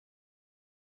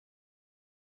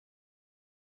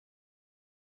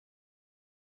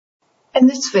In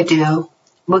this video,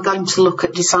 we're going to look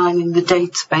at designing the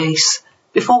database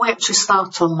before we actually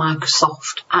start on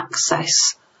Microsoft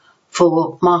Access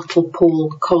for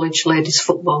Martlepool College Ladies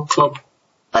Football Club.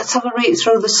 Let's have a read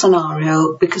through the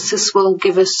scenario because this will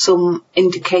give us some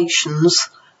indications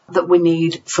that we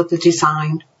need for the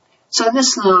design. So in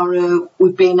this scenario,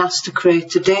 we've been asked to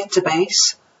create a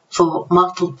database for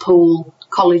Martlepool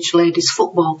College Ladies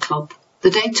Football Club.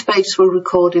 The database will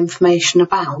record information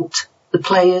about the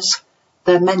players,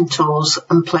 their mentors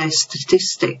and player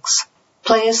statistics.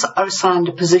 Players are assigned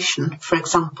a position, for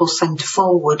example centre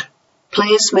forward.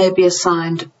 Players may be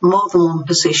assigned more than one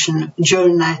position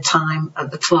during their time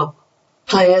at the club.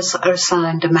 Players are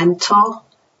assigned a mentor.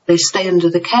 They stay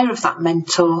under the care of that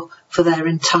mentor for their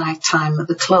entire time at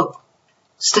the club.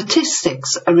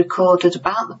 Statistics are recorded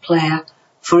about the player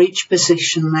for each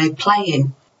position they play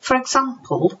in. For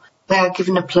example, they are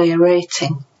given a player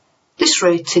rating. This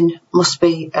rating must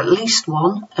be at least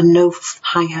 1 and no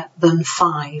higher than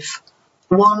 5.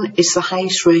 1 is the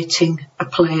highest rating a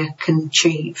player can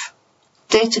achieve.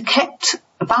 Data kept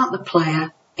about the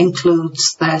player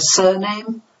includes their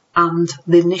surname and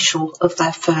the initial of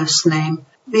their first name.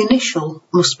 The initial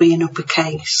must be in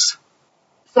uppercase.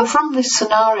 So from this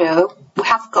scenario, we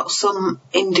have got some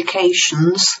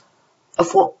indications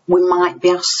of what we might be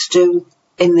asked to do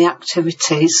in the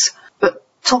activities.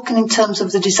 Talking in terms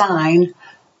of the design,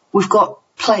 we've got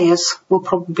players will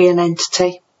probably be an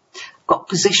entity, got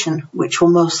position which will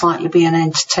most likely be an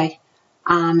entity,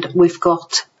 and we've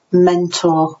got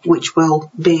mentor which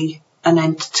will be an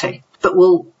entity. But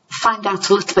we'll find out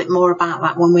a little bit more about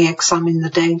that when we examine the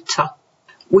data.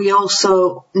 We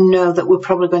also know that we're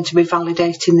probably going to be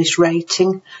validating this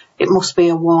rating. It must be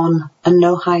a 1 and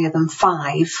no higher than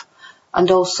 5. And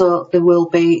also there will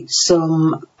be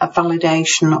a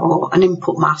validation or an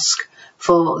input mask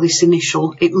for this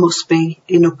initial. It must be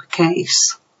in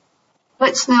uppercase.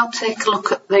 Let's now take a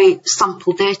look at the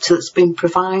sample data that's been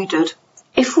provided.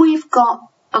 If we've got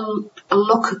a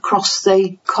look across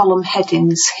the column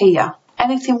headings here,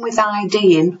 anything with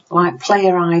ID in, like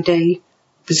player ID,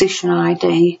 position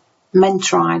ID,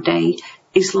 mentor ID,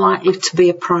 is likely to be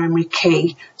a primary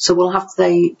key. So we'll have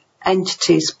the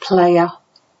entities player,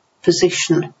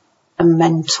 position and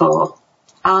mentor,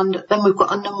 and then we've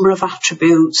got a number of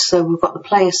attributes. So we've got the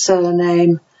player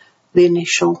surname, the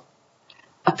initial,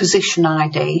 a position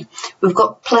ID. We've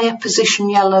got player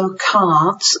position yellow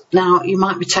cards. Now you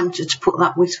might be tempted to put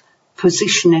that with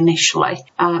position initially,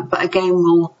 but again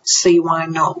we'll see why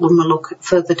not when we look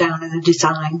further down in the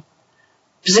design.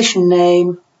 Position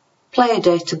name, player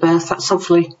date of birth, that's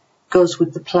obviously goes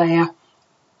with the player.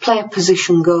 Player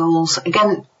position goals,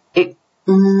 again it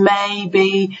may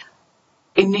be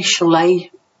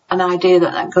initially an idea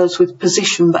that goes with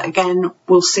position, but again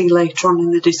we'll see later on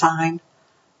in the design.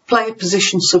 Player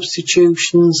position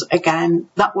substitutions, again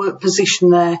that word position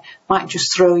there might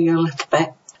just throw you a little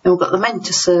bit. Then we've got the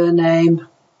mentor surname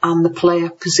and the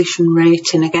player position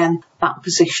rating, again that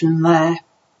position there.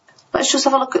 Let's just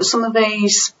have a look at some of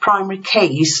these primary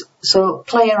keys. So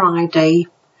player ID,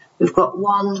 we've got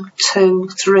 1, 2,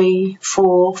 3,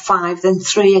 4, 5, then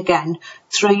 3 again.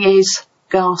 3 is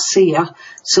Garcia,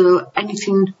 so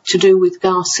anything to do with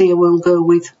Garcia will go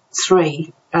with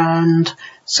 3. And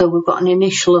so we've got an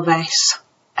initial of S.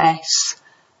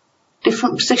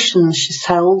 Different positions she's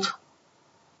held.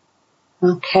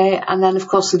 Okay, and then of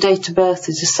course the date of birth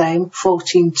is the same,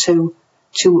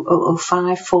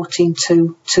 14/2/2005,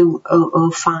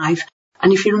 14/2/2005.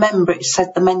 And if you remember, it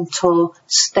said the mentor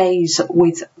stays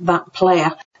with that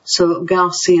player. So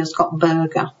Garcia's got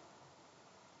Berger.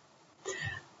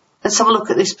 Let's have a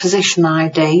look at this position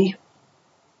ID.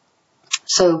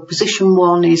 So position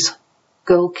 1 is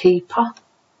goalkeeper,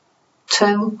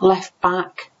 2 left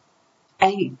back,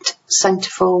 8 centre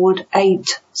forward,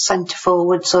 8 centre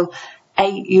forward. So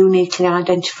 8 uniquely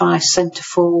identifies centre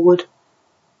forward,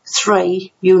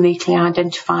 3 uniquely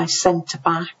identifies centre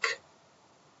back.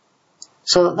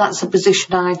 So that's the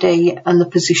position ID and the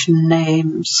position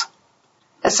names.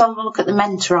 Let's have a look at the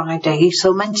mentor ID.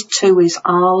 So mentor 2 is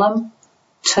Arlem,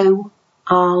 2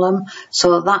 Arlem.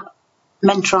 So that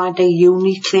mentor ID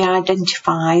uniquely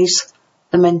identifies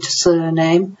the mentor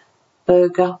surname.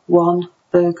 Berger 1,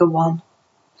 Berger 1,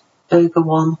 Berger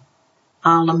 1,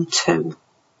 Arlem 2.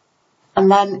 And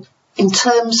then in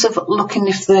terms of looking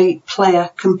if the player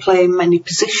can play in many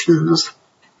positions,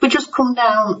 we just come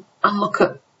down and look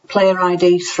at player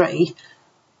ID 3.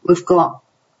 We've got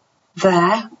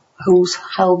there who's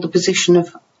held the position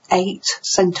of 8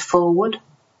 centre forward.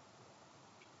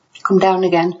 Come down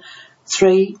again,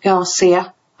 3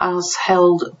 Garcia has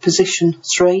held position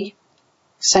 3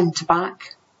 centre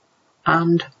back,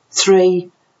 and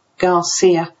 3,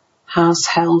 Garcia has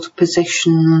held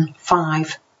position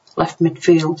 5, left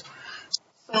midfield.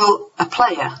 So a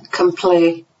player can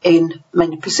play in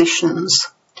many positions.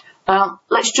 Now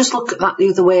let's just look at that the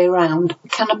other way around.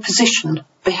 Can a position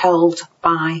be held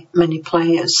by many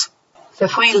players? So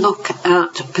if we look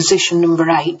at position number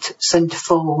 8, centre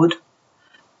forward,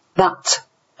 that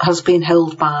has been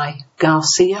held by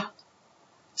Garcia,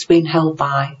 it's been held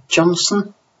by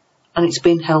Johnson, and it's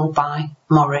been held by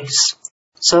Morris.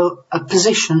 So a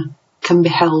position can be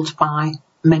held by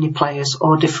many players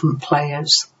or different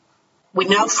players. We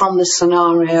know from the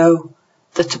scenario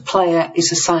that a player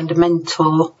is assigned a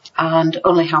mentor and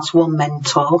only has one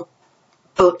mentor,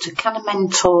 but can a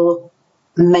mentor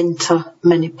mentor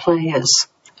many players?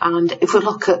 And if we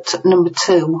look at number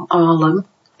 2, Arlem,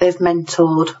 they've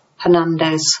mentored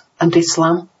Hernandez and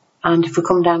Islam, and if we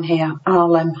come down here,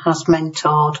 Arlem has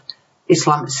mentored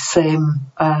Islam, it's the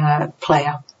same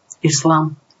player,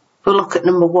 Islam. If we look at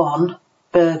number 1,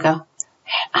 Berger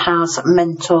has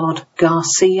mentored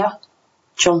Garcia,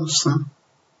 Johnson,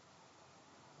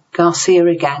 Garcia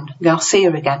again,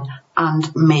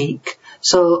 and Meek.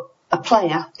 So a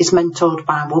player is mentored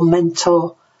by one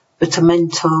mentor, but a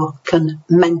mentor can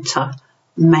mentor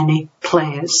many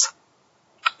players.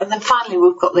 And then finally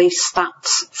we've got these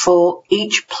stats for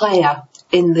each player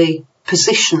in the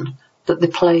position that they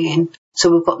play in.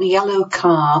 So we've got the yellow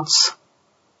cards,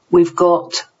 we've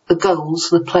got the goals,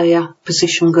 the player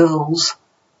position goals,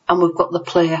 and we've got the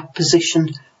player position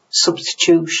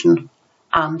substitution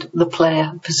and the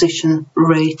player position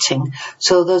rating.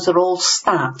 So those are all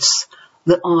stats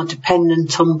that are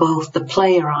dependent on both the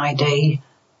player ID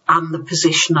and the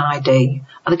position ID.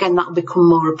 And again, that will become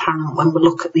more apparent when we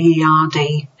look at the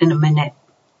ERD in a minute.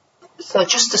 So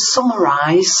just to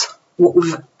summarise what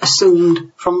we've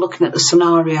assumed from looking at the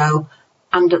scenario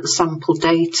and at the sample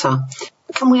data,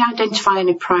 can we identify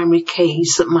any primary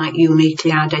keys that might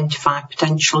uniquely identify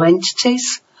potential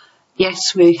entities?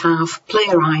 Yes, we have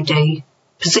player ID,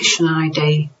 position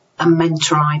ID and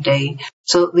mentor ID.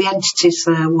 So the entities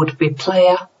there would be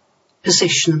player,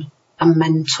 position and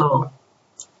mentor.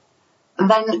 And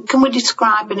then can we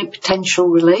describe any potential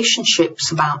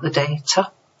relationships about the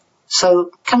data?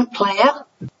 So can a player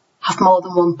have more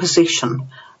than one position?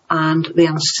 And the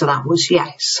answer to that was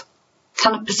yes.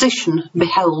 Can a position be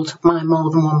held by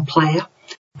more than one player?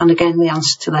 And again, the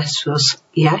answer to this was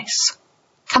yes.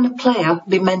 Can a player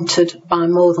be mentored by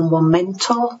more than one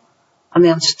mentor? And the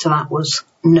answer to that was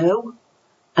no.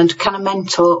 And can a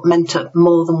mentor mentor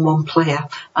more than one player?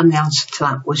 And the answer to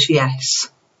that was yes.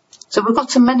 So we've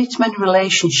got a many-to-many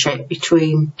relationship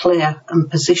between player and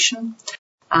position,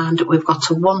 and we've got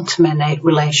a one-to-many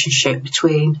relationship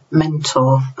between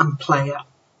mentor and player.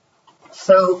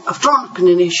 So I've drawn up an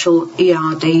initial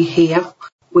ERD here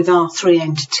with our 3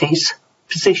 entities,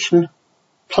 position,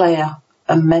 player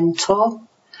and mentor,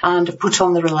 and I've put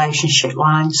on the relationship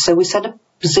lines. So we said a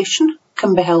position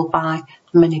can be held by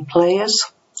many players,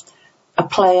 a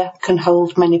player can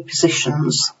hold many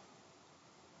positions,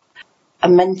 a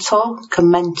mentor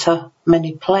can mentor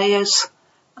many players,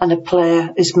 and a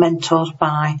player is mentored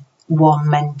by one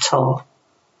mentor.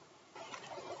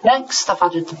 Next, I've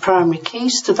added the primary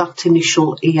keys to that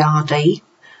initial ERD.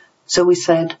 So we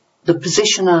said the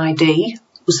position ID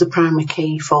was the primary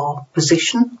key for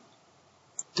position,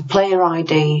 the player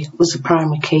ID was the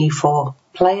primary key for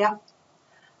player,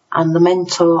 and the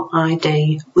mentor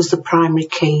ID was the primary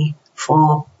key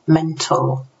for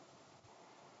mentor.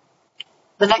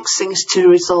 The next thing is to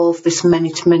resolve this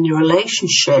many-to-many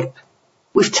relationship.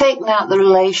 We've taken out the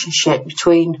relationship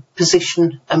between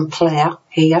position and player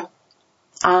here,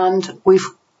 and we've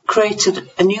created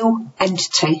a new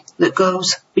entity that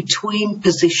goes between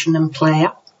position and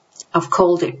player. I've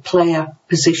called it player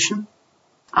position.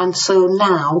 And so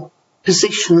now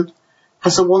position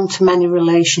has a one-to-many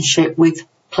relationship with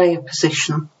player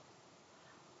position,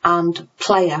 and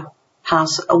player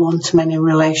has a one-to-many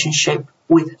relationship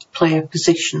with player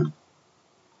position.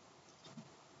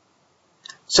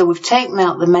 So we've taken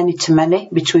out the many-to-many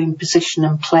between position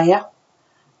and player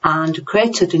and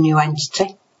created a new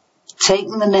entity,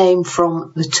 taken the name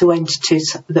from the 2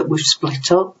 entities that we've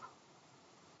split up,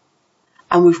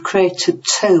 and we've created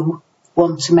 2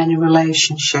 one-to-many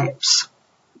relationships,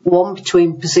 one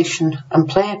between position and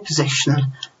player position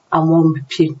and one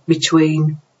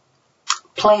between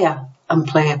player and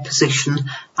player position.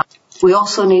 We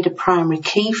also need a primary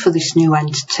key for this new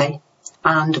entity,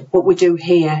 and what we do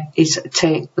here is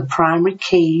take the primary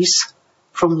keys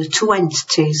from the 2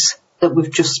 entities that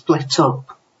we've just split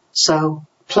up. So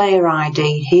player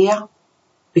ID here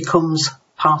becomes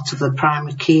part of the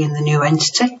primary key in the new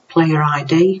entity, player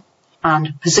ID,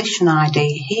 and position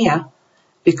ID here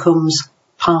becomes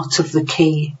part of the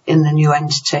key in the new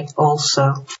entity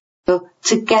also. So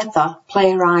together,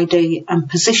 player ID and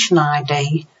position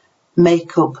ID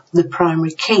make up the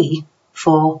primary key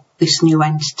for this new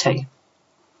entity.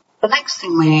 The next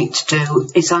thing we need to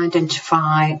do is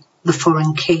identify the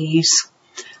foreign keys,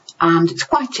 and it's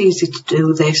quite easy to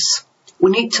do this.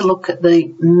 We need to look at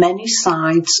the many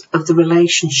sides of the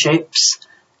relationships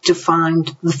to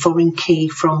find the foreign key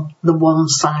from the one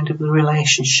side of the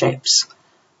relationships.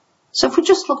 So if we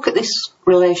just look at this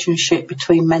relationship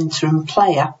between mentor and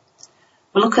player,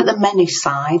 we look at the many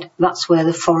side, that's where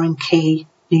the foreign key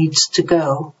needs to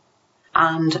go.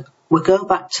 And we go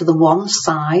back to the one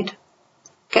side,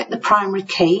 get the primary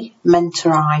key,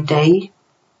 mentor ID,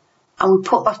 and we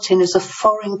put that in as a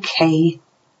foreign key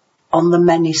on the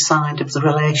many side of the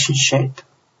relationship.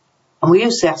 And we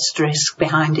use the asterisk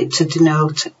behind it to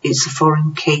denote it's a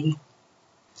foreign key.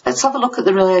 Let's have a look at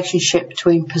the relationship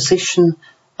between position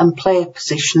and player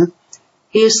position.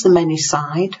 Here's the many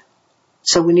side.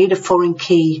 So we need a foreign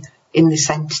key in this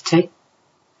entity.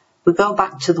 We go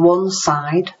back to the one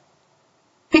side,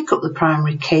 pick up the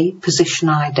primary key, position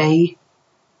ID,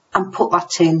 and put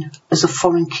that in as a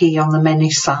foreign key on the many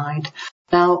side.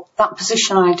 Now that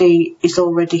position ID is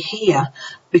already here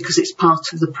because it's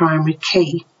part of the primary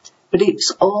key, but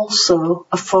it's also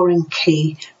a foreign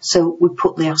key, so we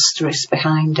put the asterisk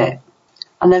behind it.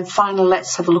 And then finally,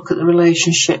 let's have a look at the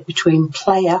relationship between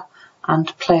player and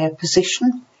player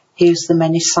position. Here's the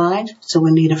many side, so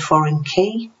we need a foreign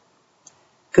key.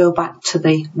 Go back to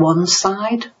the one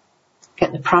side,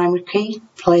 get the primary key,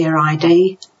 player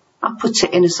ID, and put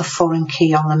it in as a foreign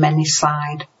key on the many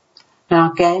side.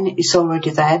 Now again, it's already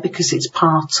there because it's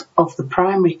part of the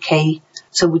primary key,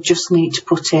 so we just need to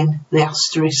put in the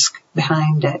asterisk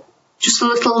behind it. Just a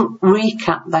little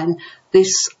recap then,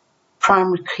 this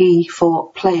primary key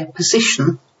for player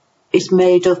position is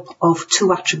made up of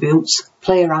two attributes,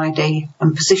 player ID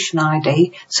and position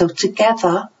ID, so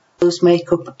together those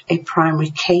make up a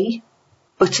primary key,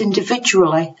 but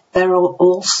individually there are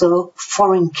also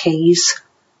foreign keys,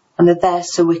 and they're there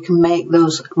so we can make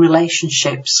those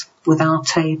relationships with our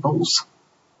tables.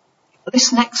 At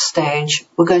this next stage,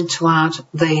 we're going to add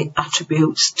the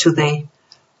attributes to the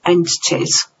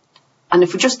entities. And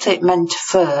if we just take mentor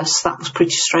first, that was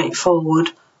pretty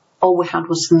straightforward. All we had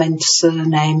was the mentor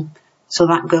surname, so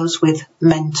that goes with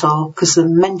mentor because the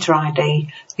mentor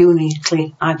ID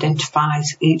uniquely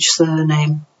identifies each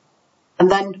surname. And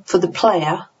then for the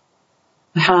player,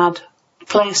 we had the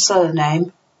player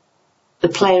surname, the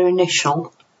player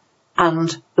initial,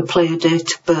 and the player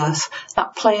date of birth.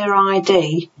 That player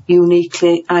ID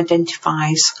uniquely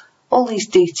identifies all these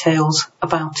details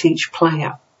about each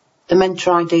player. The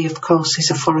mentor ID, of course,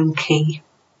 is a foreign key.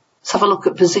 Let's have a look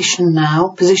at position now.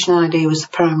 Position ID was the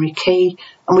primary key,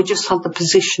 and we just had the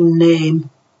position name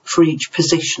for each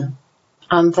position.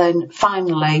 And then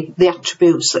finally, the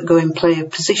attributes that go in player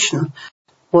position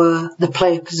were the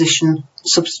player position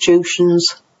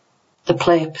substitutions, the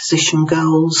player position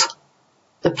goals,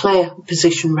 the player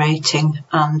position rating,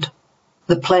 and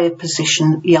the player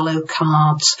position yellow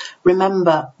cards.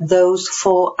 Remember, those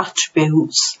four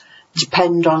attributes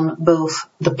depend on both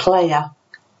the player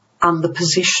and the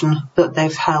position that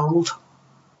they've held.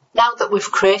 Now that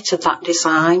we've created that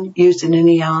design using an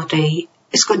ERD,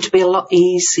 it's going to be a lot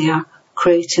easier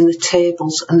creating the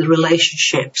tables and the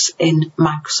relationships in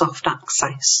Microsoft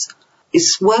Access.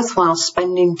 It's worthwhile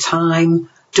spending time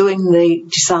doing the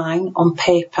design on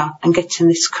paper and getting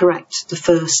this correct the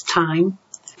first time.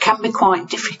 It can be quite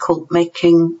difficult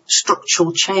making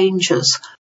structural changes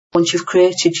once you've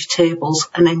created your tables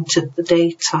and entered the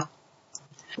data.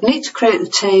 You need to create the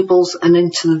tables and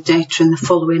enter the data in the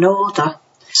following order.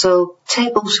 So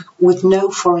tables with no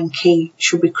foreign key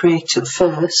should be created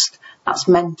first. That's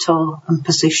mentor and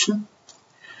position.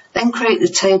 Then create the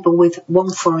table with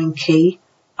one foreign key,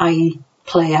 i.e.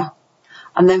 player.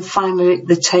 And then finally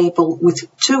the table with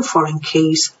two foreign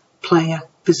keys, player,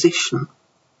 position.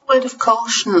 Word of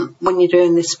caution when you're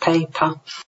doing this paper.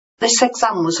 This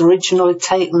exam was originally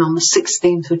taken on the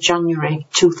 16th of January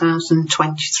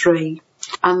 2023.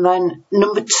 And then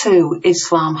number 2,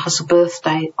 Islam has a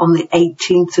birthday on the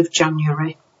 18th of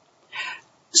January.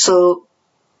 So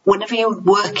whenever you're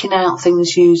working out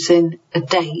things using a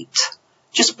date,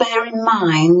 just bear in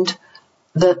mind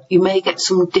that you may get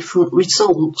some different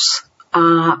results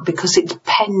because it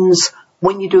depends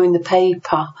when you're doing the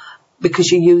paper,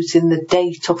 because you're using the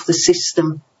date of the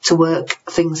system to work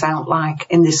things out, like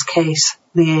in this case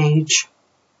the age.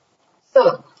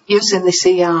 So using this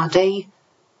ERD,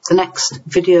 the next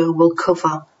video will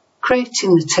cover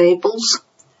creating the tables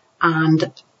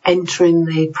and entering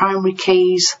the primary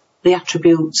keys, the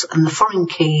attributes and the foreign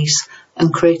keys,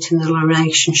 and creating the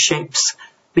relationships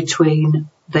between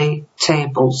the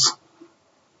tables.